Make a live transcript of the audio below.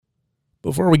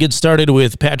Before we get started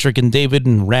with Patrick and David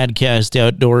and Radcast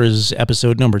Outdoors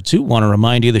episode number 2, want to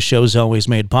remind you the show's always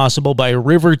made possible by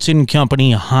Riverton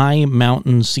Company High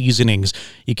Mountain Seasonings.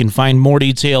 You can find more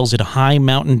details at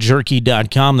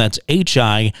highmountainjerky.com. That's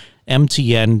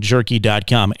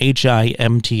HIMTNjerky.com,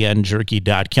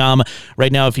 HIMTNjerky.com.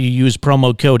 Right now, if you use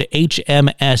promo code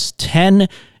HMS10,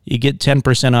 you get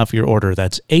 10% off your order.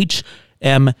 That's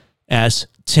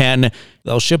HMS10.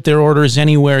 They'll ship their orders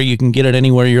anywhere. You can get it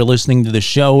anywhere you're listening to the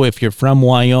show. If you're from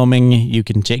Wyoming, you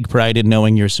can take pride in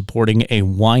knowing you're supporting a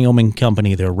Wyoming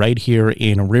company. They're right here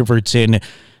in Riverton.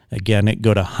 Again,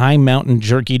 go to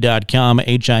highmountainjerky.com,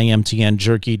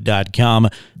 HIMTNjerky.com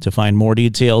to find more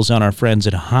details on our friends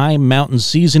at High Mountain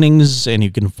Seasonings, and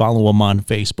you can follow them on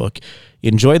Facebook.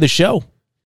 Enjoy the show.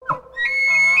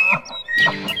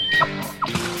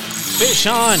 Fish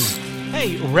on.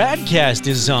 Hey, Radcast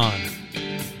is on.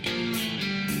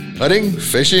 Hunting,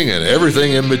 fishing, and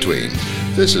everything in between.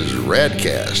 This is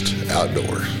Radcast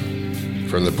Outdoors.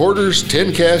 From the Porter's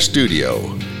 10Cast studio,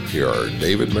 here are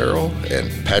David Merrill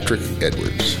and Patrick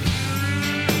Edwards.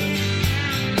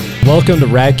 Welcome to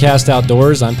Radcast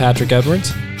Outdoors. I'm Patrick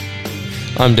Edwards.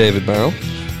 I'm David Merrill.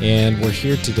 And we're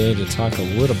here today to talk a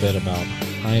little bit about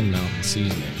High Mountain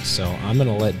Seasonings. So I'm going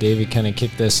to let David kind of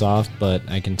kick this off, but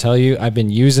I can tell you I've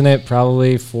been using it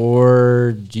probably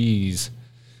for,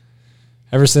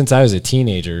 ever since I was a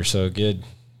teenager, so a good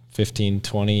 15,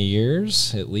 20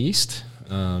 years at least.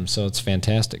 So it's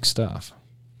fantastic stuff.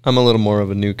 I'm a little more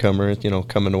of a newcomer.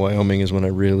 Coming to Wyoming is when I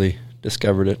really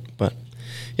discovered it. But,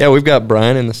 yeah, we've got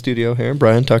Brian in the studio here,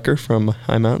 Brian Tucker from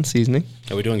High Mountain Seasoning.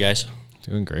 How we doing, guys?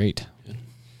 Doing great. Good.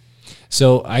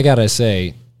 So I got to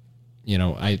say,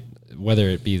 whether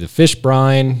it be the fish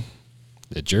brine,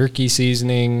 the jerky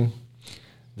seasoning,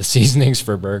 the seasonings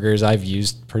for burgers, I've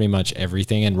used pretty much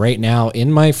everything. And right now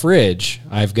in my fridge,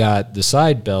 I've got the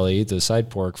side belly, the side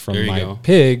pork from my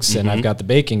pigs, and I've got the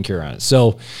bacon cure on it.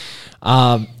 So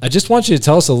I just want you to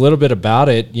tell us a little bit about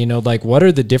it. What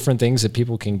are the different things that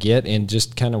people can get, and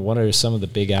just kind of what are some of the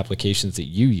big applications that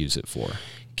you use it for?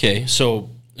 Okay, so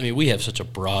we have such a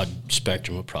broad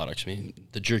spectrum of products.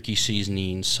 The jerky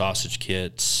seasonings, sausage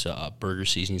kits, burger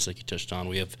seasonings like you touched on.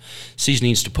 We have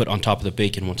seasonings to put on top of the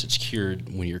bacon once it's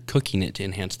cured when you're cooking it to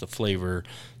enhance the flavor,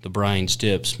 the brines,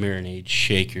 dips, marinades,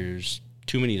 shakers,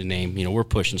 too many to name. We're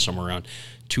pushing somewhere around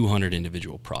 200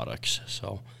 individual products.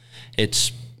 So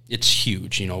it's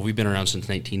huge. We've been around since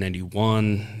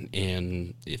 1991,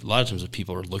 and a lot of times if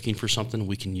people are looking for something,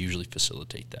 we can usually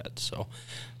facilitate that. So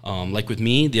like with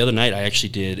me, the other night I actually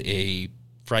did a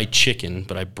fried chicken,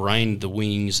 but I brined the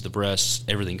wings, the breasts,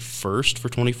 everything first for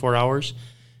 24 hours,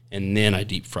 and then I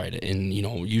deep fried it. And,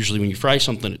 usually when you fry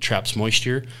something, it traps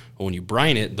moisture, but when you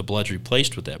brine it, the blood's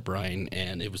replaced with that brine,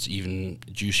 and it was even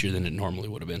juicier than it normally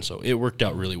would have been. So it worked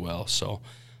out really well. So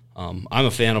I'm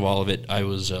a fan of all of it. I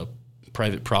was a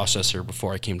private processor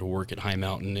before I came to work at High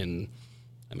Mountain, and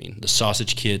the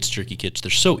sausage kits, jerky kits, they're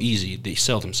so easy, they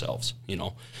sell themselves,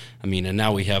 and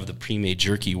now we have the pre-made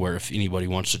jerky where if anybody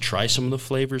wants to try some of the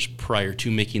flavors prior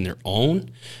to making their own,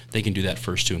 they can do that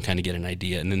first too and kind of get an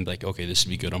idea, and then okay, this would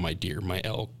be good on my deer, my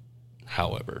elk,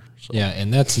 however. So. Yeah,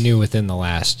 and that's new within the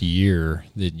last year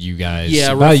that you guys...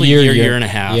 Yeah, roughly year and a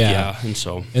half, yeah. And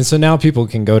so now people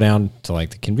can go down to the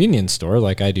convenience store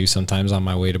like I do sometimes on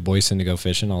my way to Boyson to go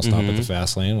fishing. I'll stop at the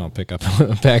fast lane and I'll pick up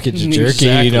a package of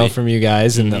jerky, from you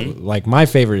guys. And my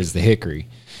favorite is the hickory.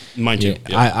 Mine too.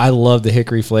 Yeah. I love the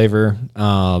hickory flavor.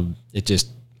 It's just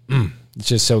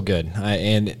so good.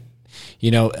 I've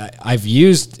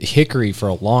used hickory for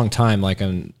a long time, like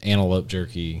an antelope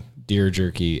jerky, deer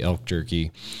jerky, elk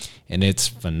jerky, and it's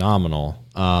phenomenal.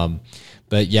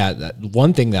 But yeah,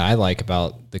 one thing that I like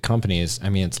about the company is,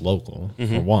 it's local,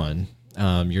 for one.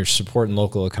 You're supporting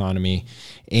local economy,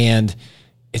 and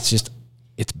it's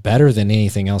better than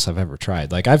anything else I've ever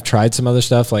tried. I've tried some other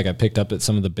stuff, I picked up at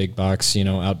some of the big box,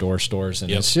 outdoor stores,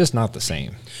 and it's just not the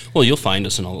same. Well, you'll find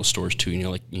us in all those stores too.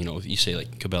 If you say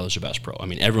Cabela's or Bass Pro,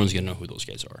 everyone's gonna know who those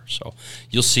guys are. So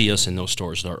you'll see us in those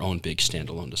stores with our own big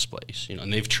standalone displays.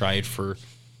 And they've tried for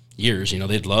years.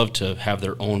 They'd love to have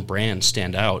their own brand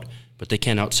stand out, but they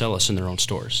can't outsell us in their own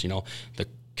stores. The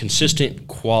consistent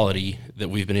quality that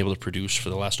we've been able to produce for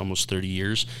the last almost 30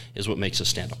 years is what makes us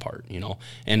stand apart,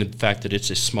 And the fact that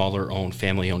it's a smaller-owned,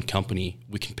 family-owned company,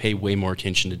 we can pay way more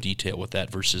attention to detail with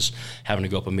that versus having to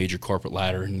go up a major corporate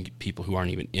ladder and get people who aren't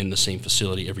even in the same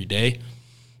facility every day.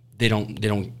 They don't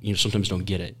sometimes don't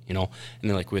get it, And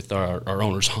then with our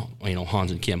owners,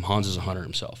 Hans and Kim, Hans is a hunter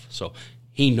himself. So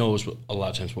he knows a lot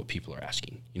of times what people are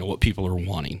asking, what people are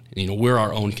wanting. We're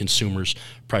our own consumers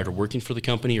prior to working for the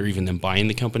company or even them buying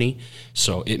the company.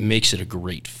 So it makes it a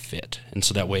great fit. And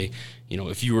so that way,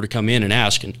 if you were to come in and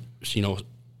ask and,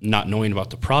 not knowing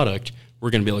about the product, we're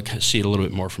going to be able to see it a little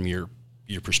bit more from your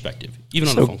perspective, even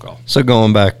on a phone call. So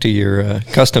going back to your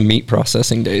custom meat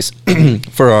processing days,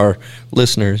 for our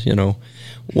listeners,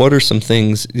 what are some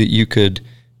things that you could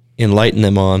enlighten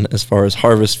them on as far as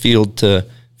harvest field to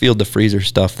freezer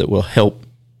stuff that will help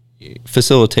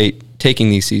facilitate taking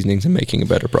these seasonings and making a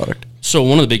better product? So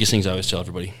one of the biggest things I always tell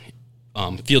everybody,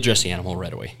 field dress the animal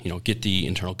right away. Get the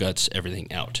internal guts,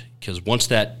 everything out. Because once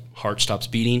that heart stops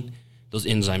beating, those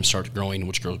enzymes start growing,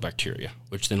 which grows bacteria,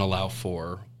 which then allow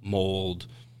for mold,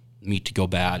 meat to go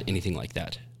bad, anything like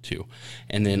that too.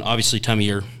 And then obviously time of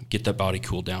year, get that body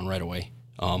cooled down right away.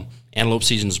 Antelope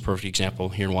season is a perfect example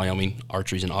here in Wyoming.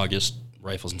 Archery's in August,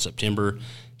 rifles in September.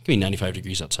 It can be 95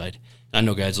 degrees outside. I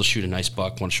know guys, they'll shoot a nice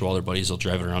buck, want to show all their buddies, they'll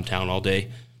drive it around town all day.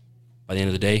 By the end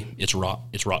of the day, it's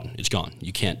rotten, it's gone.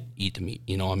 You can't eat the meat.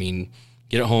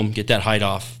 Get it home, get that hide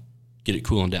off, get it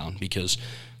cooling down, because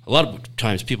a lot of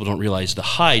times people don't realize the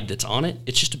hide that's on it,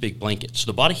 it's just a big blanket. So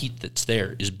the body heat that's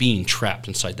there is being trapped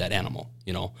inside that animal,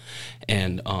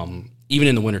 And even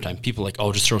in the wintertime, people are like,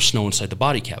 oh, just throw snow inside the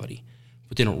body cavity.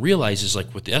 What they don't realize is,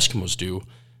 like what the Eskimos do,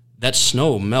 that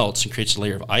snow melts and creates a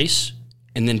layer of ice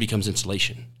and then becomes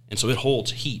insulation. And so it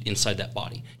holds heat inside that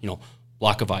body.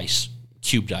 Block of ice,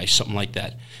 cubed ice, something like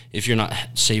that. If you're not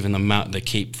saving the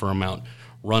cape for a mount,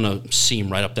 run a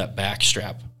seam right up that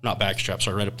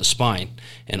right up the spine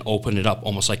and open it up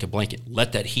almost like a blanket.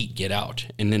 Let that heat get out,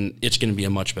 and then it's going to be a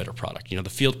much better product. The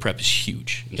field prep is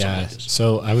huge. Yeah,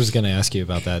 so I was going to ask you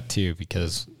about that too,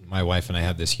 because my wife and I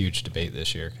had this huge debate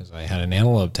this year because I had an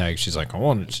antelope tag. She's like, I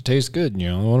want it to taste good.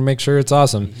 I want to make sure it's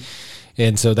awesome. Mm-hmm.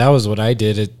 And so that was what I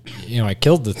did. I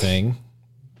killed the thing,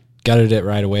 gutted it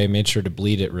right away, made sure to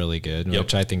bleed it really good,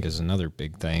 which I think is another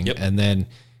big thing. Yep. And then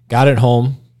got it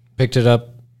home, picked it up,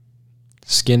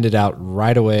 skinned it out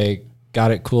right away,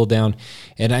 got it cooled down.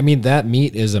 And that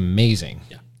meat is amazing.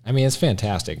 Yeah. It's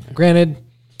fantastic. Granted,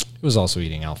 it was also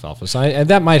eating alfalfa, so and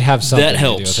that might have something that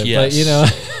helps, to do with it.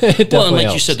 Yes. But, it well, and like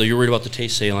helps. you said, though, you're worried about the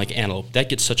taste, say, like antelope. That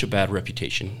gets such a bad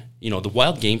reputation. The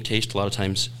wild game taste a lot of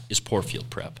times is poor field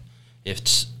prep.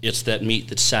 It's that meat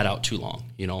that's sat out too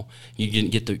long. You didn't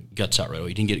get the guts out right away.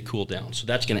 You didn't get it cooled down. So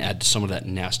that's going to add to some of that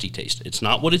nasty taste. It's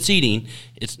not what it's eating.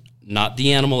 It's not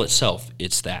the animal itself.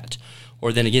 It's that.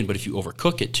 Or then again, but if you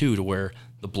overcook it too, to where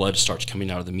the blood starts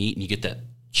coming out of the meat and you get that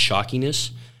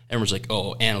chalkiness, everyone's like,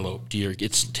 oh, antelope, deer,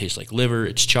 it tastes like liver,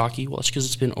 it's chalky. Well, it's because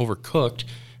it's been overcooked.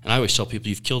 And I always tell people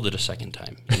you've killed it a second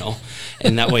time,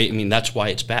 And that way, that's why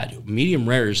it's bad. Medium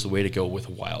rare is the way to go with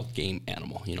a wild game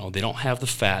animal. They don't have the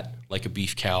fat like a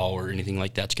beef cow or anything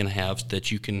like that's going to have,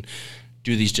 that you can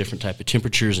do these different type of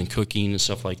temperatures and cooking and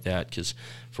stuff like that. Because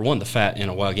for one, the fat in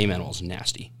a wild game animal is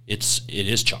nasty. It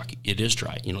is chalky. It is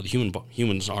dry. The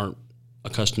humans aren't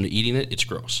accustomed to eating it. It's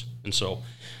gross. And so,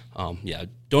 don't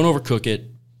overcook it.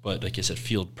 But like I said,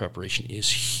 field preparation is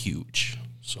huge.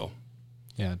 So.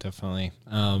 Yeah, definitely.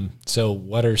 So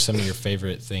what are some of your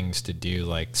favorite things to do,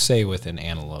 like, say, with an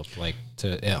antelope, like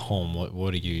at home?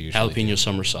 What do you usually Jalapeno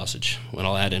summer sausage. When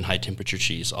I'll add in high-temperature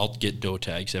cheese, I'll get dough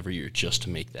tags every year just to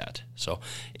make that. So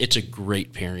it's a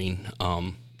great pairing.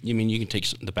 You can take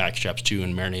the back straps, too,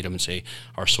 and marinate them and say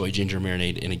our soy ginger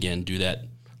marinade, and, again, do that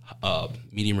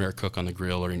medium rare cook on the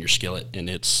grill or in your skillet, and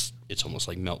it's almost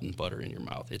like melting butter in your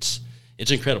mouth. It's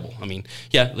incredible.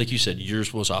 Like you said,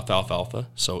 yours was off alfalfa,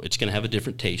 so it's going to have a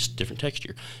different taste, different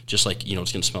texture. Just like,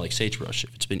 it's going to smell like sagebrush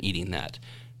if it's been eating that.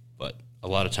 But a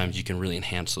lot of times you can really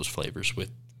enhance those flavors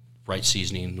with right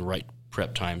seasoning, the right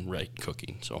prep time, right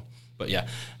cooking. So, but yeah,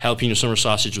 jalapeno summer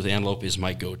sausage with antelope is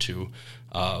my go-to.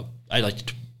 I like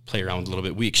to play around a little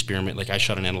bit. We experiment. Like I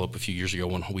shot an antelope a few years ago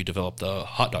when we developed the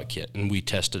hot dog kit, and we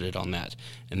tested it on that,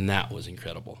 and that was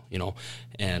incredible,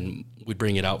 and we'd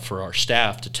bring it out for our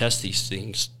staff to test these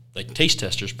things, like taste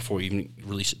testers, before we even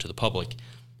release it to the public.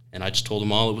 And I just told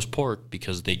them all it was pork,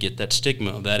 because they get that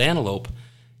stigma of that antelope,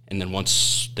 and then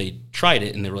once they tried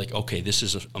it and they were like, okay, this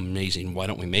is amazing, why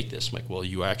don't we make this? I'm like, well,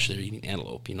 you actually are eating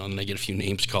antelope, and they get a few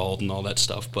names called and all that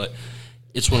stuff, but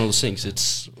it's one of those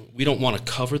things. We don't want to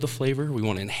cover the flavor. We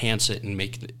want to enhance it and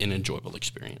make it an enjoyable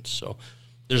experience. So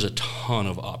there's a ton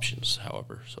of options,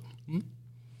 however.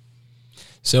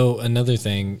 So another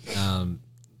thing,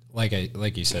 like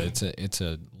you said, it's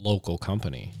a local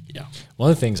company. Yeah. One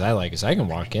of the things I like is I can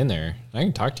walk in there, I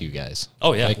can talk to you guys.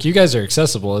 Oh yeah. Like, you guys are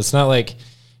accessible. It's not like,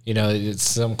 it's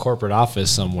some corporate office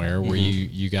somewhere where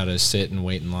you got to sit and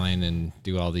wait in line and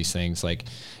do all these things. Like,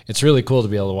 it's really cool to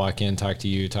be able to walk in, talk to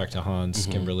you, talk to Hans,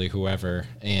 Kimberly, whoever,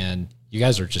 and you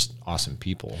guys are just awesome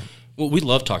people. Well, we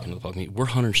love talking to the public. I mean, we're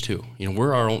hunters too.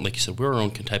 We're our own, like you said, we're our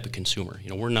own type of consumer.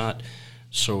 We're not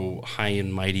so high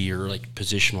and mighty or like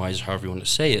position-wise, however you want to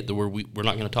say it, that we're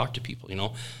not going to talk to people,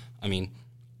 I mean,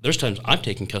 there's times I'm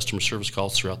taking customer service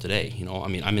calls throughout the day. I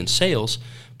mean, I'm in sales,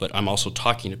 but I'm also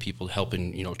talking to people,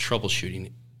 helping,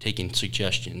 troubleshooting, taking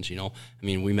suggestions, I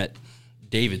mean, we met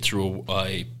David through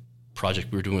a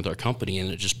project we were doing with our company,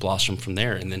 and it just blossomed from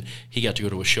there. And then he got to go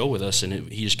to a show with us,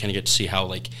 and he just kind of got to see how,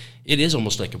 like, it is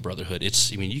almost like a brotherhood.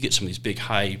 I mean, you get some of these big,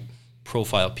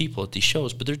 high-profile people at these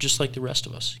shows, but they're just like the rest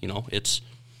of us,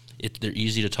 they're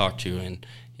easy to talk to, and,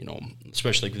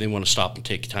 especially if they want to stop and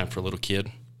take time for a little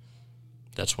kid.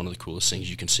 That's one of the coolest things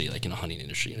you can see, like in the hunting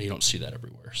industry. You don't see that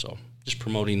everywhere. So just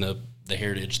promoting the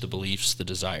heritage, the beliefs, the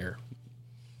desire.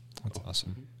 That's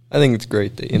awesome. I think it's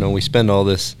great that, we spend all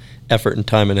this effort and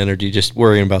time and energy just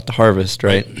worrying about the harvest,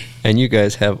 right? And you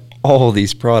guys have all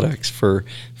these products for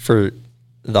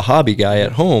the hobby guy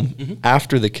at home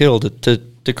after the kill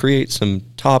to create some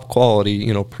top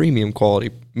quality, premium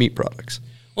quality meat products.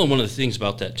 Well, one of the things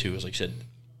about that too is, like I said,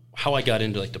 how I got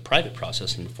into like the private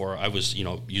processing before. I was,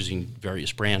 using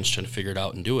various brands trying to figure it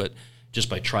out and do it just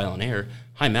by trial and error.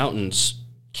 High Mountains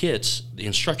kits, the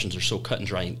instructions are so cut and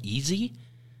dry and easy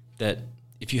that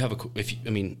if you have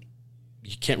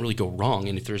you can't really go wrong.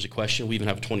 And if there's a question, we even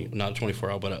have not a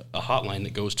 24-hour, but a hotline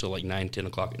that goes to like 9, 10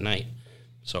 o'clock at night.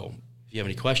 So if you have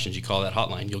any questions, you call that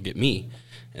hotline, you'll get me,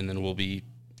 and then we'll be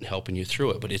helping you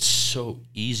through it. But it's so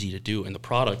easy to do, and the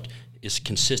product is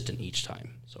consistent each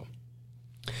time.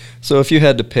 So if you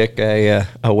had to pick a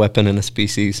weapon and a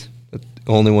species, the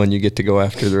only one you get to go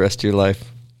after the rest of your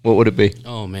life, what would it be?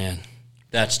 Oh, man,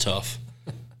 that's tough.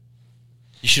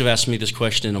 You should have asked me this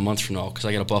question in a month from now, because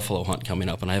I got a buffalo hunt coming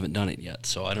up, and I haven't done it yet.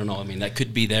 So I don't know. I mean, that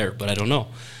could be there, but I don't know.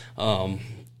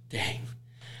 Dang.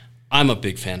 I'm a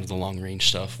big fan of the long-range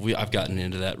stuff. I've gotten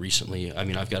into that recently. I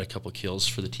mean, I've got a couple kills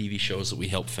for the TV shows that we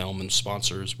help film and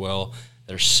sponsor as well.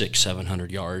 They're 600-700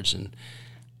 yards, and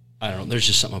I don't know. There's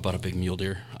just something about a big mule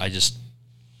deer. It's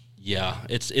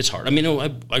hard. I mean,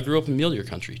 I grew up in mule deer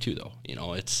country too, though.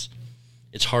 It's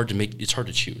hard to make. It's hard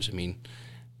to choose. I mean,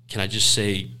 can I just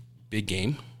say big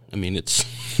game? I mean, it's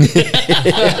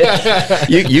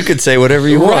you could say whatever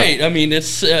you want. Right. I mean,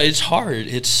 it's hard.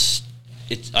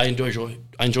 I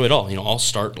enjoy it all. I'll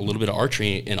start a little bit of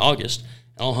archery in August,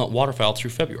 and I'll hunt waterfowl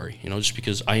through February. Just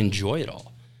because I enjoy it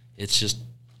all. It's just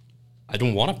I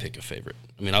don't want to pick a favorite.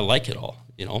 I mean, I like it all.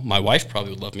 My wife probably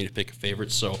would love me to pick a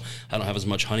favorite, so I don't have as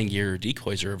much hunting gear or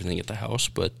decoys or everything at the house.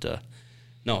 But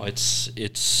no, it's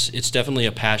definitely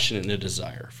a passion and a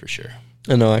desire for sure.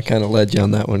 I know I kind of led you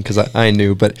on that one because I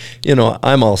knew, but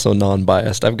I'm also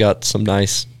non-biased. I've got some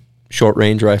nice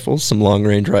short-range rifles, some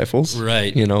long-range rifles.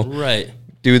 Right. Right.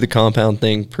 Do the compound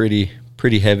thing pretty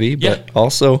heavy, but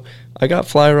also I got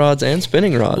fly rods and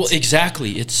spinning rods. Well,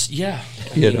 exactly.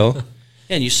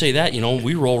 And you say that,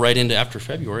 we roll right into after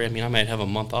February. I mean, I might have a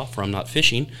month off where I'm not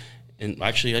fishing. And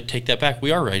actually, I'd take that back.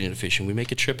 We are right into fishing. We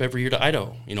make a trip every year to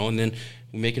Idaho, and then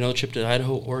we make another trip to the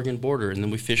Idaho-Oregon border, and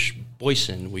then we fish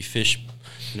Boysen. We fish,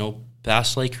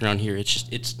 Bass Lake around here. It's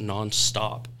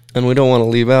nonstop. And we don't want to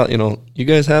leave out, you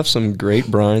guys have some great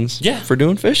brines for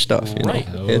doing fish stuff. Right.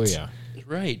 Yeah.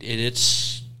 Right.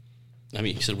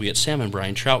 You said we had salmon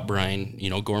brine, trout brine,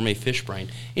 gourmet fish brine,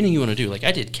 anything you want to do. Like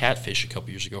I did catfish a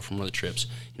couple years ago from one of the trips.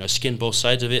 I skinned both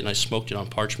sides of it, and I smoked it on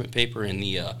parchment paper in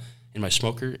my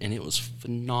smoker, and it was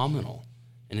phenomenal.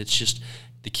 And it's just,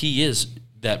 the key is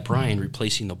that brine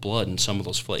replacing the blood in some of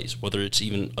those fillets. Whether it's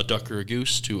even a duck or a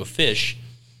goose to a fish,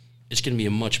 it's going to be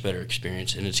a much better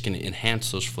experience, and it's going to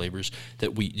enhance those flavors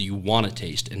that you want to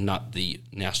taste and not the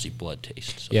nasty blood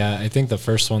taste. So. Yeah, I think the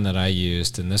first one that I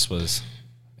used, and this was...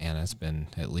 Man, it's been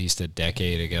at least a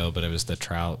decade ago, but it was the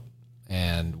trout.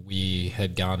 And we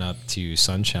had gone up to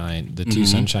Sunshine, the two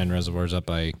Sunshine reservoirs up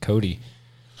by Cody.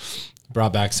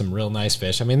 Brought back some real nice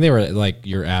fish. I mean, they were like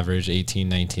your average 18,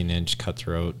 19-inch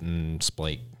cutthroat and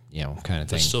splake, kind of thing.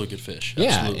 That's still a good fish. Yeah,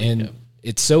 Absolutely. and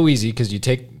it's so easy because you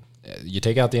take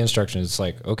out the instructions. It's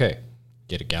like, okay,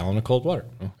 get a gallon of cold water.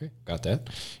 Okay, got that.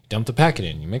 Dump the packet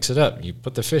in. You mix it up. You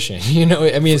put the fish in.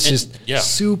 I mean, it's just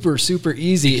super, super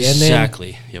easy.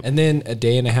 Exactly. And then a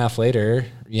day and a half later,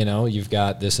 you've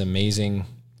got this amazing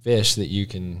fish that you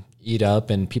can eat up,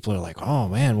 and people are like, "Oh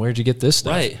man, where'd you get this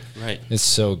stuff?" Right. It's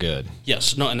so good.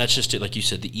 Yes. No, and that's just it. Like you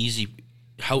said,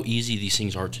 how easy these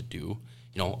things are to do.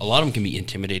 A lot of them can be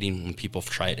intimidating when people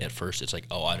try it at first. It's like,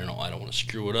 oh, I don't know. I don't want to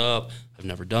screw it up. I've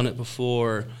never done it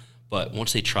before. But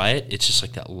once they try it, it's just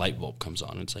like that light bulb comes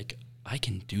on. It's like, I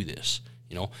can do this,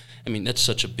 I mean, that's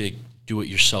such a big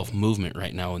do-it-yourself movement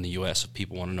right now in the U.S. If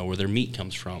people want to know where their meat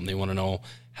comes from, they want to know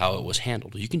how it was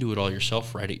handled. You can do it all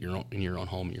yourself right at in your own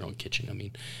home, in your own kitchen. I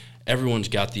mean, everyone's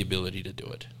got the ability to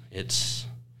do it.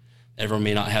 Everyone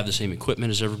may not have the same equipment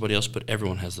as everybody else, but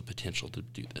everyone has the potential to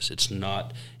do this. It's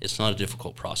not a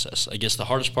difficult process. I guess the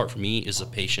hardest part for me is the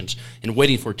patience and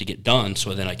waiting for it to get done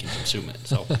so then I can consume it.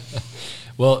 So,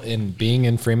 well, in being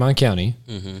in Fremont County,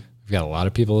 we've got a lot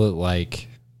of people that like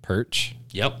perch,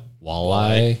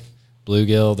 walleye,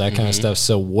 bluegill, that kind of stuff.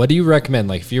 So what do you recommend?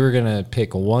 Like, if you were going to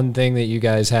pick one thing that you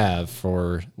guys have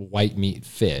for white meat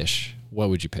fish, what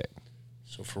would you pick?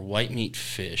 So for white meat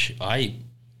fish, I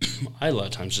a lot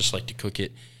of times just like to cook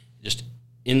it just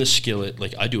in the skillet.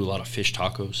 Like, I do a lot of fish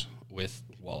tacos with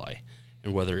walleye,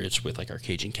 and whether it's with like our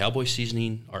Cajun cowboy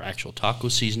seasoning, our actual taco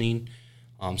seasoning,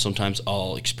 sometimes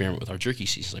I'll experiment with our jerky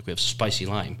seasoning. Like, we have spicy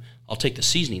lime. I'll take the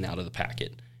seasoning out of the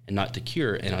packet and not the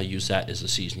cure, and I'll use that as the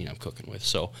seasoning I'm cooking with.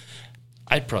 So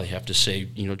I'd probably have to say,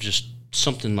 just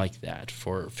something like that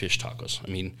for fish tacos.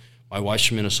 I mean, my wife's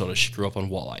from Minnesota. She grew up on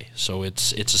walleye, so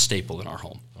it's a staple in our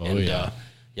home.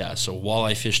 So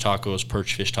walleye fish tacos,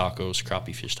 perch fish tacos,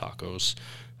 crappie fish tacos.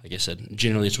 Like I said,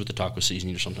 generally it's with the taco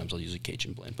seasoning, or sometimes I'll use a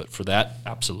Cajun blend. But for that,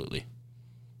 absolutely.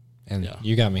 And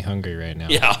you got me hungry right now.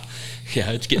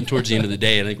 Yeah, it's getting towards the end of the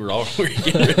day. I think we're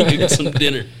getting ready to get some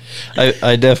dinner.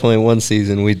 I definitely, one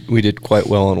season, we did quite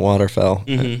well on waterfowl,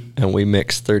 and we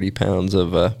mixed 30 pounds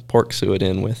of pork suet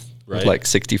in with like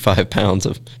 65 pounds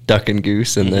of duck and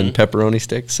goose, and then pepperoni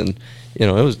sticks, and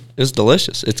it was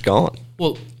delicious. It's gone.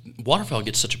 Well, waterfowl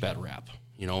gets such a bad rap.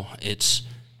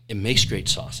 It makes great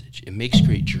sausage. It makes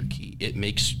great jerky. It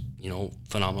makes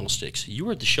phenomenal sticks. You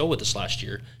were at the show with us last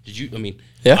year. Did you? I mean,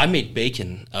 I made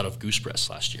bacon out of goose breast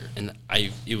last year, and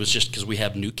it was just because we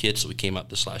have new kits that we came out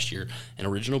this last year, an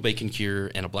original bacon cure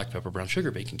and a black pepper brown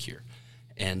sugar bacon cure,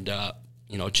 and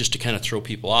just to kind of throw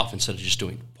people off, instead of just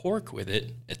doing pork with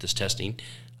it at this testing,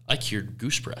 I cured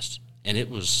goose breast, and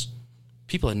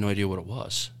people had no idea what it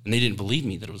was, and they didn't believe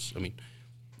me that it was. I mean,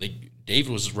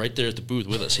 David was right there at the booth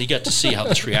with us. He got to see how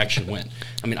this reaction went.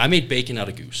 I mean, I made bacon out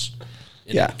of goose.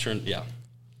 And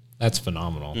That's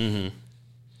phenomenal.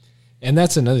 And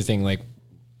that's another thing. Like,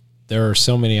 there are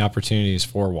so many opportunities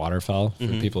for waterfowl for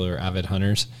people who are avid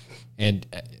hunters. And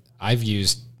I've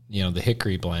used, the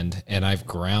hickory blend, and I've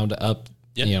ground up,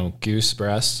 goose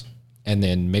breasts, and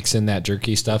then mix in that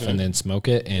jerky stuff and then smoke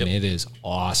it. And it is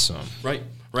awesome. Right.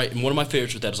 And one of my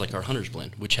favorites with that is like our Hunter's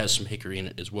Blend, which has some hickory in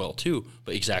it as well too.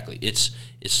 But exactly, it's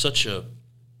such a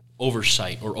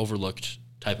oversight or overlooked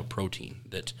type of protein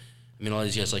that, I mean, a lot of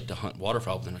these guys like to hunt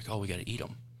waterfowl, but they're like, oh, we got to eat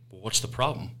them. Well, what's the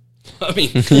problem? I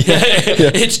mean,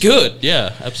 it's good.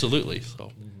 Yeah, absolutely.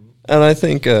 So. And I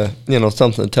think,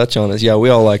 something to touch on is, we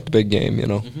all like the big game,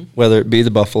 whether it be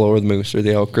the buffalo or the moose or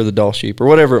the elk or the Dall sheep or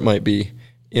whatever it might be,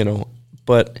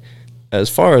 But as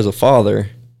far as a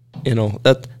father,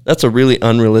 that's a really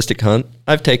unrealistic hunt.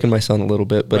 I've taken my son a little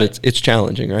bit, but it's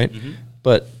challenging, right?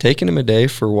 But taking him a day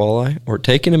for walleye, or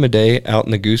taking him a day out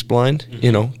in the goose blind,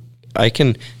 I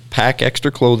can pack extra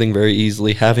clothing very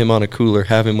easily, have him on a cooler,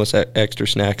 have him with extra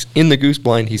snacks. In the goose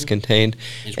blind, he's contained.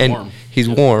 He's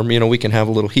warm. We can have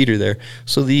a little heater there.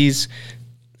 So these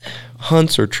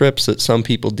hunts or trips that some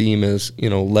people deem as,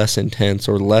 less intense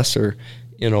or lesser,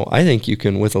 I think you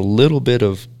can, with a little bit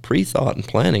of pre-thought and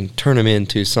planning, turn them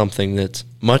into something that's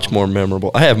much more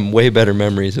memorable. I have way better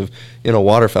memories of,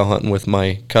 waterfowl hunting with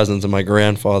my cousins and my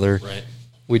grandfather. Right.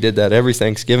 We did that every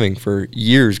Thanksgiving for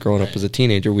years growing up as a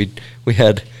teenager. We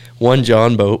had one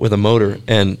John boat with a motor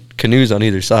and canoes on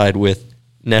either side with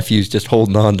nephews just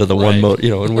holding on to the one motor,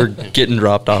 and we're getting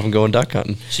dropped off and going duck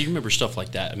hunting. So you remember stuff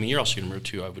like that. I mean, you're also going to remember,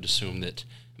 too, I would assume that,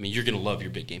 you're going to love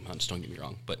your big game hunts, don't get me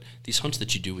wrong, but these hunts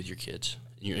that you do with your kids,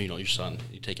 your son,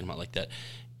 you're taking him out like that,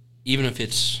 even if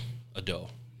it's a doe,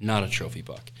 not a trophy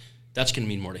buck, that's going to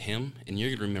mean more to him, and you're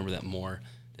going to remember that more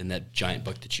than that giant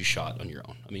buck that you shot on your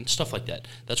own. I mean, stuff like that.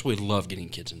 That's why we love getting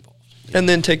kids involved. And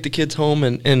then take the kids home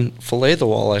and fillet the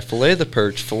walleye, fillet the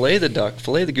perch, fillet the duck,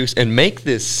 fillet the goose, and make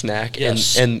this snack.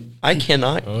 Yes. And I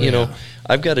cannot,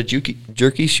 I've got a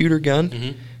jerky shooter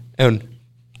gun, and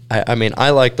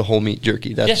I like the whole meat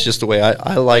jerky. That's just the way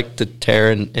I like to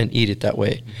tear and eat it that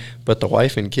way. But the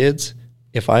wife and kids,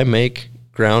 if I make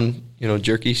ground,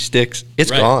 jerky sticks, it's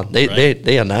gone.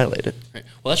 They annihilate it. Right.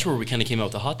 Well, that's where we kind of came out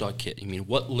with the hot dog kit. I mean,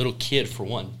 what little kid, for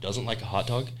one, doesn't like a hot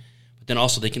dog? But then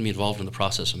also they can be involved in the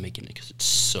process of making it because it's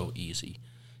so easy.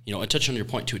 And touch on your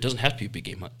point, too, it doesn't have to be a big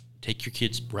game hunt. Take your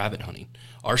kids rabbit hunting.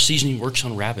 Our seasoning works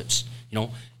on rabbits.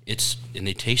 And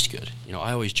they taste good.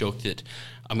 I always joke that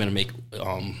I'm going to make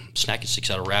snack sticks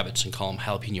out of rabbits and call them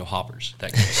jalapeno hoppers.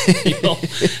 That kind of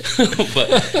stuff, but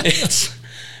it's.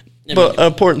 But an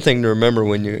important thing to remember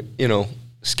when you're,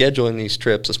 scheduling these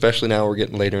trips, especially now we're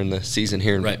getting later in the season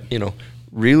here, and, right.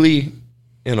 Really,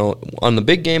 on the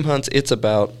big game hunts, it's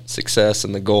about success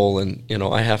and the goal, and,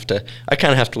 I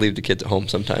kind of have to leave the kids at home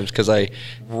sometimes because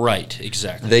Right,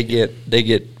 exactly. They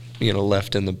get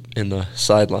left in the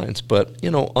sidelines, but,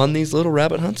 on these little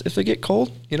rabbit hunts, if they get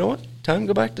cold, you know what? Time to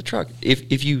go back to the truck.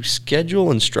 If you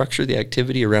schedule and structure the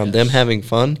activity around them having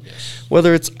fun,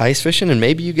 whether it's ice fishing and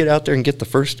maybe you get out there and get the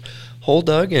first hole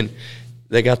dug and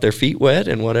they got their feet wet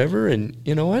and whatever, and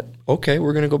you know what? Okay,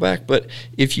 we're going to go back. But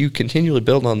if you continually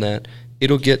build on that,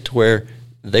 it'll get to where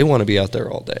they want to be out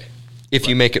there all day if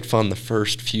you make it fun the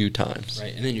first few times.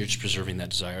 Right, and then you're just preserving that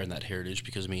desire and that heritage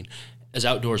because, as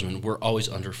outdoorsmen, we're always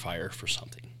under fire for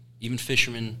something. Even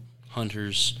fishermen,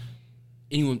 hunters,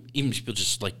 anyone, even people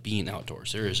just like being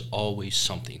outdoors, there is always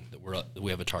something that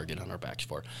we have a target on our backs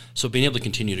for. So being able to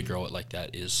continue to grow it like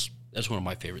that that's one of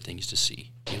my favorite things to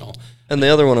see, And the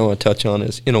other one I want to touch on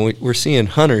is, we're seeing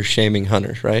hunters shaming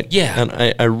hunters, right? Yeah.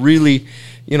 And I really,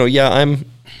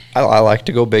 I like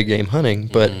to go big game hunting,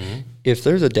 but if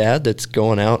there's a dad that's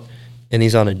going out and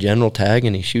he's on a general tag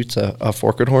and he shoots a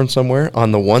forked horn somewhere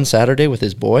on the one Saturday with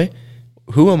his boy,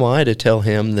 who am I to tell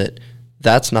him that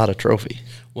that's not a trophy?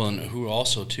 Well, and who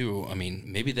also, too,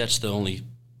 maybe that's the only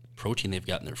protein they've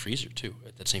got in their freezer, too,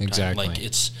 at the same time. Like,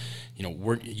 it's,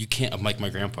 you can't, like my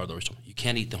grandfather always told me, you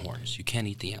can't eat the horns, you can't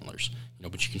eat the antlers,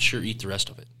 but you can sure eat the rest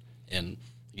of it. And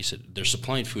like you said, they're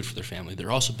supplying food for their family.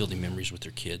 They're also building memories with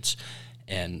their kids.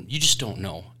 And you just don't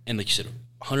know. And like you said,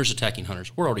 hunters attacking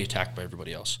hunters, we're already attacked by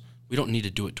everybody else. We don't need to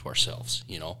do it to ourselves,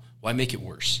 Why make it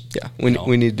worse? Yeah,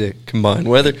 we need to combine,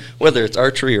 whether it's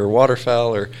archery or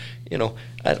waterfowl or,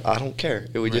 I don't care.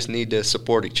 We just need to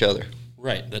support each other.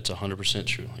 Right, that's 100%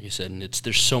 true, like you said, and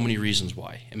there's so many reasons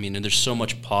why. And there's so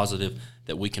much positive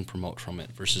that we can promote from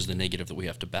it versus the negative that we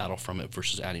have to battle from it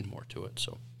versus adding more to it.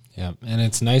 So yeah, and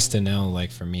it's nice to know,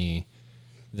 like for me,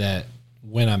 that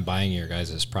when I'm buying your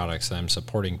guys' products, I'm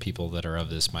supporting people that are of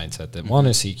this mindset that want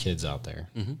to see kids out there.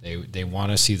 They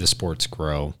want to see the sports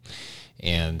grow.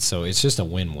 And so it's just a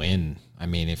win-win.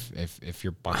 If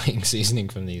you're buying seasoning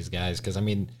from these guys, because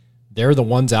they're the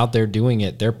ones out there doing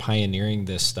it. They're pioneering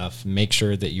this stuff. Make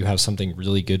sure that you have something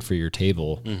really good for your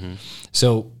table.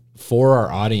 So for our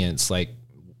audience, like,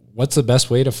 what's the best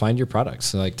way to find your products?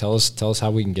 So, like, tell us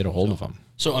how we can get a hold of them.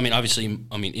 So, obviously,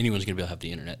 anyone's going to be able to have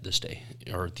the internet this day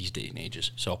or these day and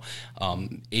ages. So,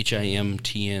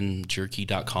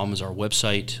 HIMTNjerky.com is our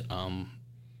website.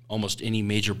 Almost any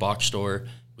major box store,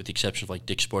 with the exception of like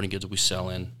Dick's Sporting Goods that we sell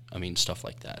in, stuff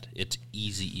like that. It's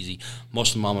easy. Most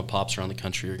of the mom and pops around the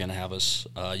country are going to have us.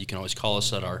 You can always call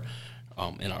us at our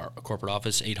in our corporate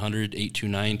office,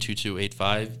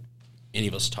 800-829-2285. Any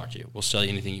of us will talk to you. We'll sell you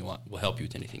anything you want. We'll help you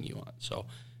with anything you want. So,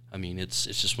 it's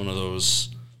just one of those.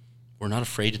 We're not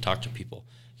afraid to talk to people.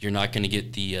 You're not going to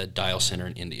get the dial center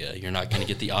in India. You're not going to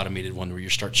get the automated one where you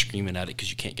start screaming at it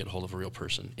because you can't get a hold of a real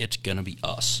person. It's going to be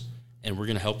us, and we're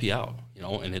going to help you out.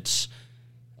 And it's.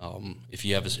 If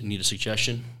you need a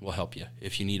suggestion, we'll help you.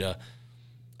 If you need a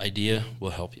idea,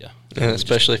 we'll help you. And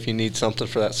especially if you need something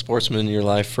for that sportsman in your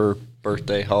life for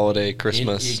birthday, holiday,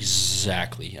 Christmas.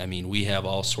 Exactly. We have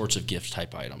all sorts of gift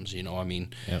type items.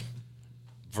 Yep.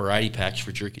 Variety packs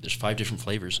for jerky. There's 5 different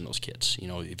flavors in those kits.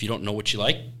 If you don't know what you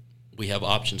like, we have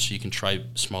options so you can try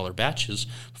smaller batches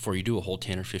before you do a whole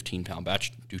 10 or 15 pound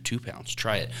batch. Do 2 pounds.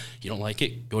 Try it. You don't like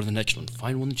it, go to the next one.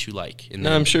 Find one that you like. And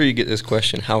now, I'm sure you get this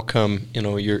question: how come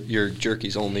your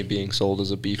jerky's only being sold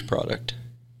as a beef product?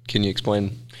 Can you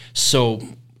explain? So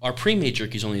our pre-made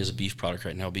jerky's only as a beef product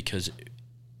right now because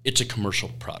it's a commercial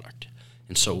product,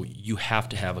 and so you have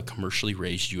to have a commercially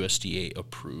raised USDA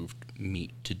approved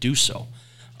meat to do so.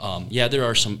 There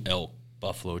are some elk,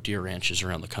 buffalo, deer ranches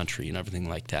around the country and everything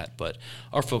like that. But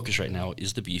our focus right now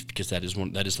is the beef because that is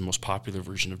the most popular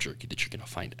version of jerky that you're going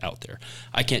to find out there.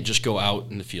 I can't just go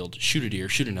out in the field, shoot a deer,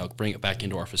 shoot an elk, bring it back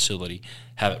into our facility,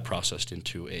 have it processed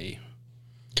into a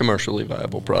commercially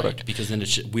viable product. Right, because then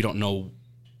we don't know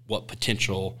what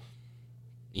potential,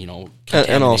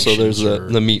 and also there's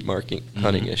the meat marking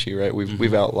hunting issue, right?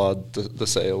 We've outlawed the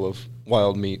sale of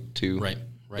wild meat to right.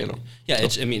 Yeah,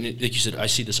 like you said, I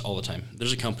see this all the time.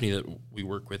 There's a company that we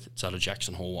work with. It's out of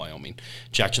Jackson Hole, Wyoming.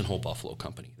 Jackson Hole Buffalo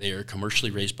Company. They are a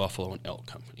commercially raised buffalo and elk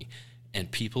company. And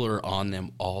people are on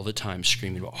them all the time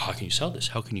screaming about, how can you sell this?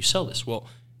 How can you sell this? Well,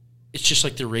 it's just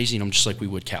like they're raising them just like we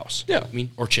would cows. Yeah.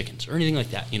 Or chickens or anything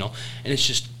like that, And it's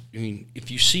just, I mean, if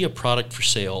you see a product for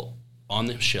sale on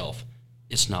the shelf,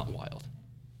 it's not wild.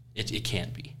 It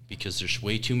can't be, because there's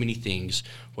way too many things,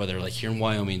 whether like here in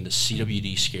Wyoming, the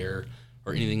CWD scare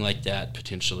or anything like that,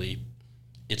 potentially,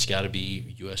 it's got to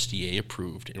be USDA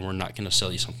approved, and we're not going to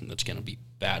sell you something that's going to be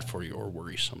bad for you or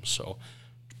worrisome. So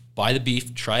buy the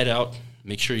beef, try it out,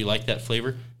 make sure you like that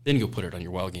flavor, then go put it on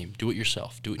your wild game. Do it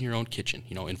yourself. Do it in your own kitchen.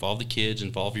 You know, involve the kids,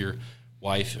 involve your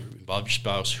wife, involve your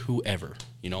spouse, whoever,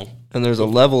 you know. And there's a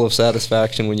level of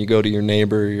satisfaction when you go to your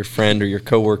neighbor or your friend or your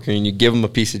coworker and you give them a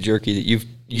piece of jerky that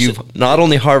you've not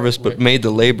only harvested but made the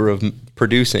labor of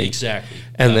producing. Exactly.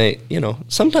 And they, you know,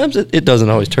 sometimes it doesn't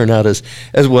always turn out as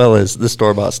well as the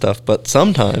store-bought stuff, but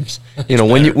sometimes, you know,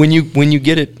 when you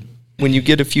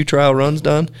get a few trial runs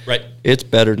done, right, it's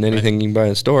better than anything you can buy in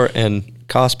the store, and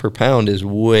cost per pound is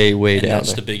way and down. That's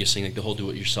there. the biggest thing, like the whole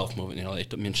do-it-yourself movement. You know, I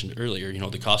mentioned earlier, you know,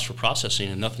 the cost for processing,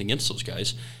 and nothing against those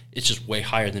guys, it's just way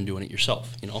higher than doing it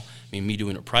yourself. You know, I mean, me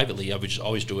doing it privately, I would just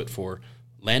always do it for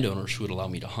landowners who would allow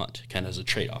me to hunt, kind of as a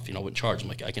trade-off. You know, I wouldn't charge them.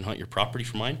 Like, I can hunt your property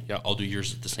for mine. Yeah, I'll do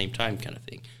yours at the same time, kind of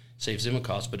thing. Saves them a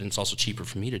cost, but it's also cheaper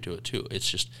for me to do it too. It's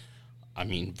just, I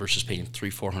mean, versus paying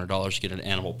 $300-400 to get an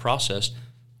animal processed,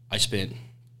 I spent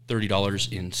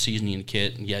 $30 in seasoning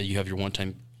kit. And yeah, you have your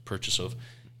one-time purchase of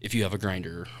if you have a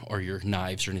grinder or your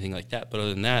knives or anything like that. But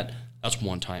other than that, that's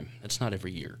one time. That's not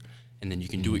every year. And then you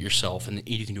can do it yourself, and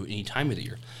you can do it any time of the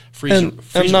year. And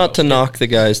not to knock the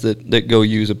guys that go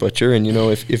use a butcher, and you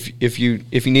know, if you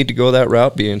need to go that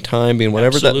route, being time, being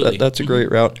whatever, that's a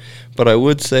great route. But I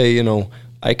would say, you know,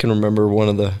 I can remember one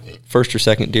of the first or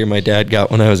second deer my dad got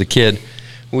when I was a kid.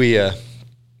 We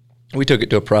took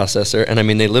it to a processor, and I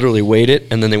mean, they literally weighed it,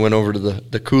 and then they went over to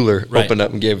the cooler, right, opened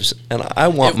up, and gave us. And I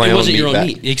want my own meat back. It wasn't your own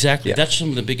meat, exactly. Yeah. That's some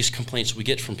of the biggest complaints we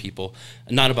get from people,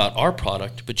 not about our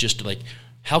product, but just like,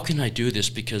 how can I do this,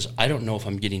 because I don't know if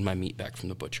I'm getting my meat back from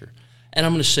the butcher. And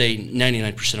I'm going to say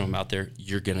 99% of them out there,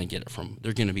 you're going to get it from.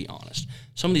 They're going to be honest.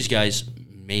 Some of these guys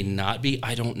may not be.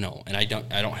 I don't know, and I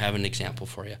don't have an example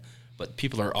for you. But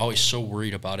people are always so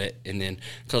worried about it, and then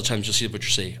a couple of times you'll see the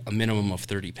butcher say a minimum of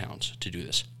 30 pounds to do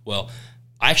this. Well,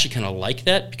 I actually kind of like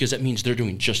that, because that means they're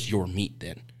doing just your meat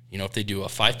then. You know, if they do a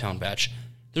 5-pound batch,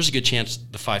 there's a good chance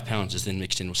the 5 pounds is then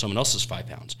mixed in with someone else's 5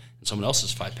 pounds and someone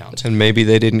else's 5 pounds. And maybe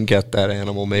they didn't get that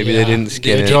animal. Maybe they didn't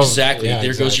skin it. Exactly.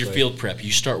 There goes your field prep.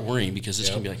 You start worrying, because it's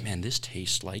going to be like, man, this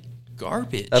tastes like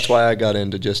garbage. That's why I got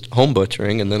into just home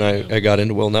butchering, and then I got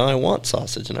into, well, now I want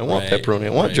sausage, and I want pepperoni, I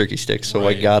want jerky sticks, so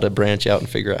I got to branch out and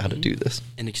figure out how to do this.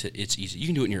 And it's easy. You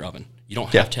can do it in your oven. You don't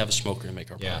have to have a smoker to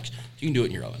make our products. You can do it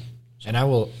in your oven. And I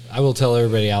will tell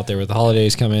everybody out there, with the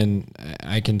holidays coming,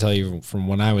 I can tell you from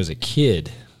when I was a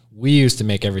kid, we used to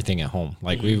make everything at home.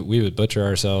 Like we would butcher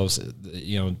ourselves,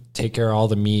 you know, take care of all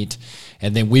the meat,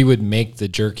 and then we would make the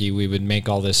jerky. We would make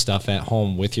all this stuff at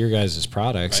home with your guys'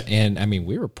 products. Right. And I mean,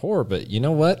 we were poor, but you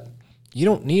know what? You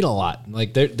don't need a lot.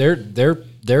 Like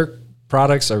their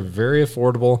products are very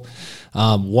affordable.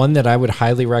 One that I would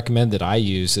highly recommend that I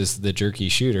use is the jerky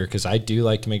shooter, because I do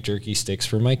like to make jerky sticks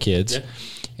for my kids,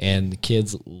 and the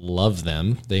kids love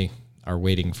them. They are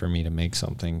waiting for me to make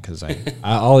something, because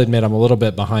I'll admit I'm a little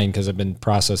bit behind, because I've been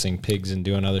processing pigs and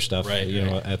doing other stuff,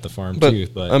 know, at the farm too.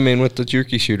 But I mean, with the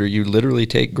jerky shooter, you literally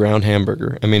take ground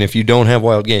hamburger. I mean, if you don't have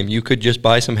wild game, you could just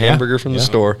buy some hamburger from the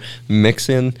store, mix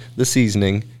in the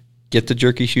seasoning, get the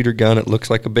jerky shooter gun. It looks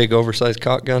like a big oversized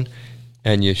cock gun,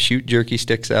 and you shoot jerky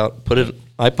sticks out.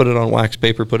 I put it on wax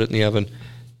paper, put it in the oven,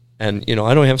 and you know,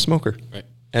 I don't have a smoker,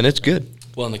 and it's good.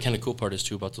 Well, and the kind of cool part is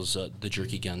too about those the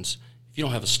jerky guns. If you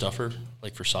don't have a stuffer,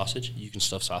 like for sausage, you can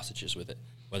stuff sausages with it,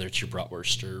 whether it's your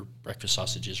bratwurst or breakfast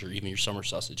sausages or even your summer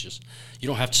sausages. You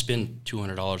don't have to spend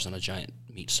 $200 on a giant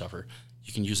meat stuffer.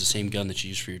 You can use the same gun that you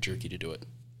use for your jerky to do it.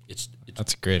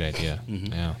 That's a great idea.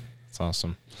 Yeah, that's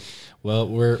awesome. Well,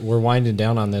 we're winding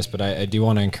down on this, but I do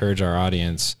want to encourage our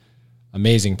audience.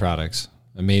 Amazing products,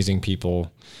 amazing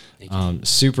people,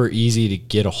 super easy to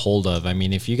get a hold of. I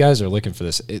mean, if you guys are looking for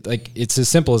this, it's as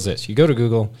simple as this. You go to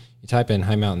Google, you type in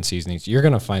High Mountain Seasonings, you're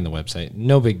going to find the website.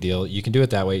 No big deal. You can do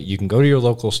it that way. You can go to your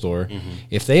local store.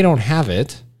 If they don't have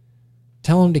it,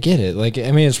 tell them to get it. Like, I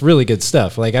mean, it's really good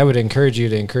stuff. Like, I would encourage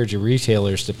your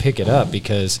retailers to pick it up,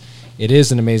 because it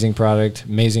is an amazing product,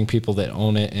 amazing people that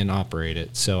own it and operate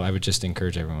it. So I would just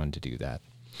encourage everyone to do that.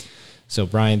 So,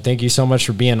 Brian, thank you so much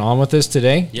for being on with us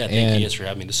today. Yeah, thank you guys for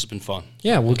having me. This has been fun.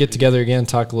 Yeah, we'll get together again,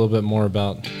 talk a little bit more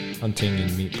about hunting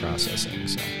and meat processing.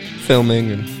 So,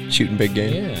 filming and shooting big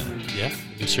game. Yeah,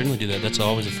 we can certainly do that. That's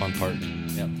always a fun part.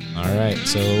 Yeah. All right,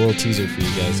 so a little teaser for you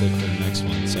guys. Look for the next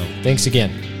one. So, thanks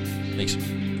again. Thanks.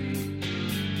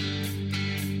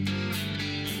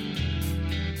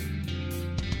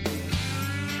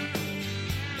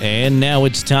 And now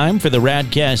it's time for the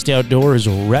Radcast Outdoors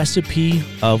Recipe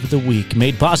of the Week,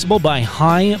 made possible by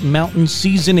High Mountain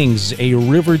Seasonings, a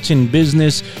Riverton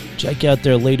business. Check out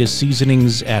their latest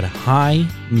seasonings at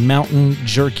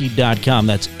highmountainjerky.com.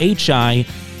 That's HIMTN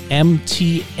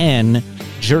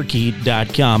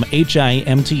jerky.com,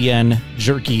 HIMTN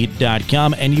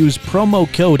jerky.com, and use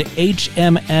promo code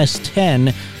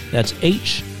HMS10. That's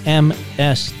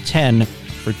HMS10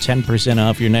 for 10%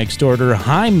 off your next order.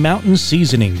 High Mountain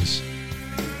Seasonings.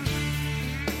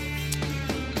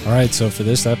 All right, so for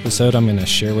this episode, I'm going to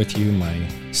share with you my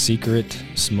secret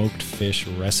smoked fish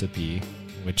recipe,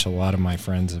 which a lot of my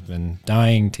friends have been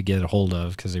dying to get a hold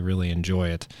of because they really enjoy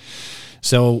it.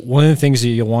 So one of the things that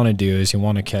you'll want to do is you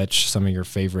want to catch some of your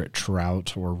favorite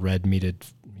trout or red meated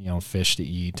fish to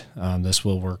eat. This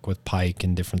will work with pike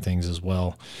and different things as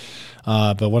well.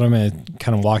 But what I'm going to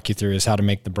kind of walk you through is how to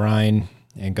make the brine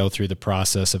and go through the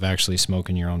process of actually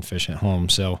smoking your own fish at home.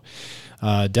 So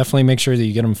definitely make sure that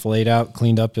you get them filleted out,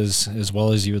 cleaned up as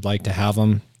well as you would like to have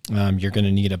them. You're going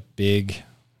to need a big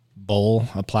bowl,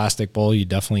 a plastic bowl. You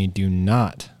definitely do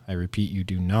not, I repeat, you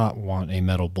do not want a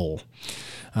metal bowl.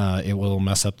 It will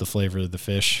mess up the flavor of the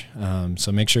fish.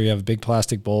 So make sure you have a big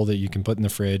plastic bowl that you can put in the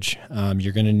fridge.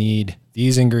 You're going to need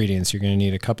these ingredients. You're going to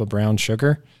need a cup of brown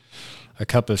sugar, a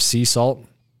cup of sea salt,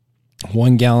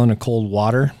 1 gallon of cold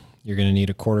water. You're going to need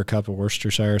a 1/4 cup of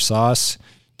Worcestershire sauce,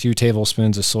 2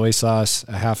 tablespoons of soy sauce,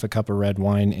 a 1/2 cup of red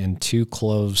wine, and 2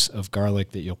 cloves of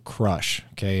garlic that you'll crush.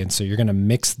 Okay, and so you're going to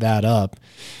mix that up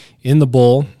in the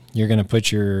bowl. You're going to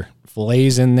put your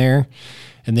fillets in there,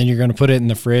 and then you're going to put it in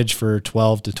the fridge for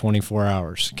 12 to 24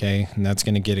 hours, okay? And that's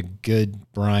going to get a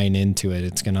good brine into it.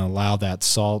 It's going to allow that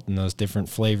salt and those different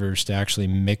flavors to actually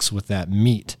mix with that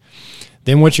meat.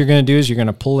 Then what you're going to do is you're going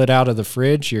to pull it out of the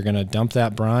fridge. You're going to dump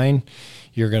that brine.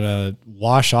 You're going to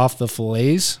wash off the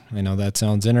fillets. I know that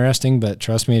sounds interesting, but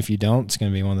trust me, if you don't, it's going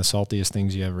to be one of the saltiest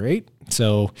things you ever ate.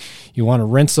 So you want to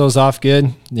rinse those off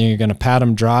good. Then you're going to pat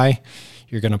them dry.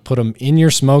 You're going to put them in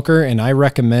your smoker, and I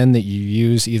recommend that you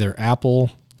use either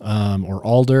apple or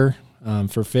alder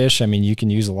for fish. I mean, you can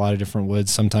use a lot of different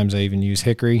woods. Sometimes I even use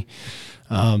hickory.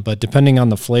 But depending on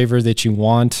the flavor that you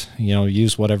want,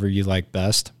 use whatever you like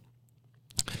best.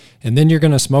 And then you're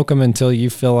going to smoke them until you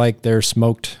feel like they're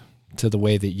smoked to the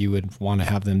way that you would want to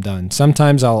have them done.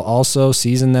 Sometimes I'll also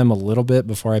season them a little bit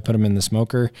before I put them in the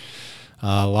smoker.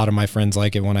 A lot of my friends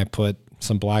like it when I put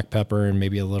some black pepper and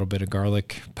maybe a little bit of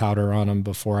garlic powder on them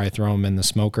before I throw them in the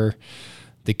smoker.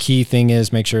 The key thing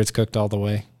is make sure it's cooked all the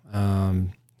way.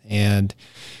 And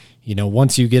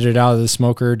once you get it out of the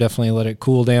smoker, definitely let it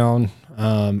cool down.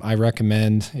 I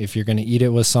recommend if you're going to eat it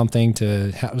with something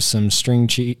to have some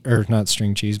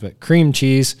cream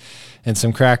cheese and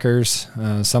some crackers,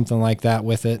 something like that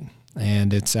with it.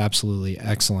 And it's absolutely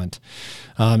excellent.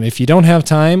 If you don't have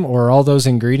time or all those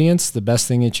ingredients, the best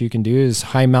thing that you can do is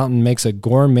High Mountain makes a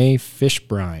gourmet fish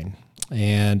brine.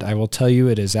 And I will tell you,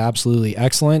 it is absolutely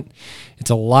excellent. It's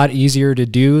a lot easier to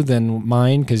do than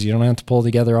mine because you don't have to pull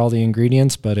together all the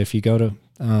ingredients. But if you go to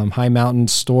High Mountain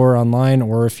store online,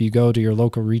 or if you go to your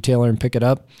local retailer and pick it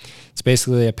up, it's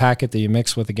basically a packet that you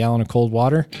mix with a gallon of cold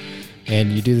water.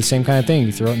 And you do the same kind of thing.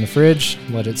 You throw it in the fridge,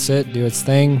 let it sit, do its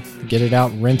thing, get it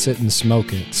out, rinse it, and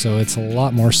smoke it. So it's a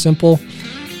lot more simple,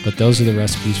 but those are the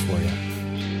recipes for you.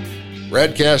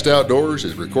 Radcast Outdoors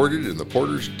is recorded in the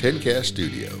Porter's 10Cast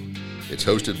studio. It's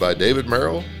hosted by David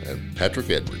Merrill and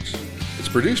Patrick Edwards. It's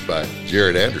produced by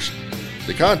Jared Anderson.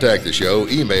 To contact the show,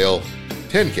 email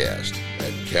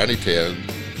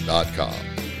 10cast@county10.com.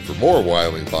 For more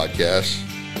Wyoming podcasts,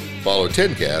 follow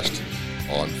 10Cast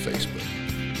on Facebook.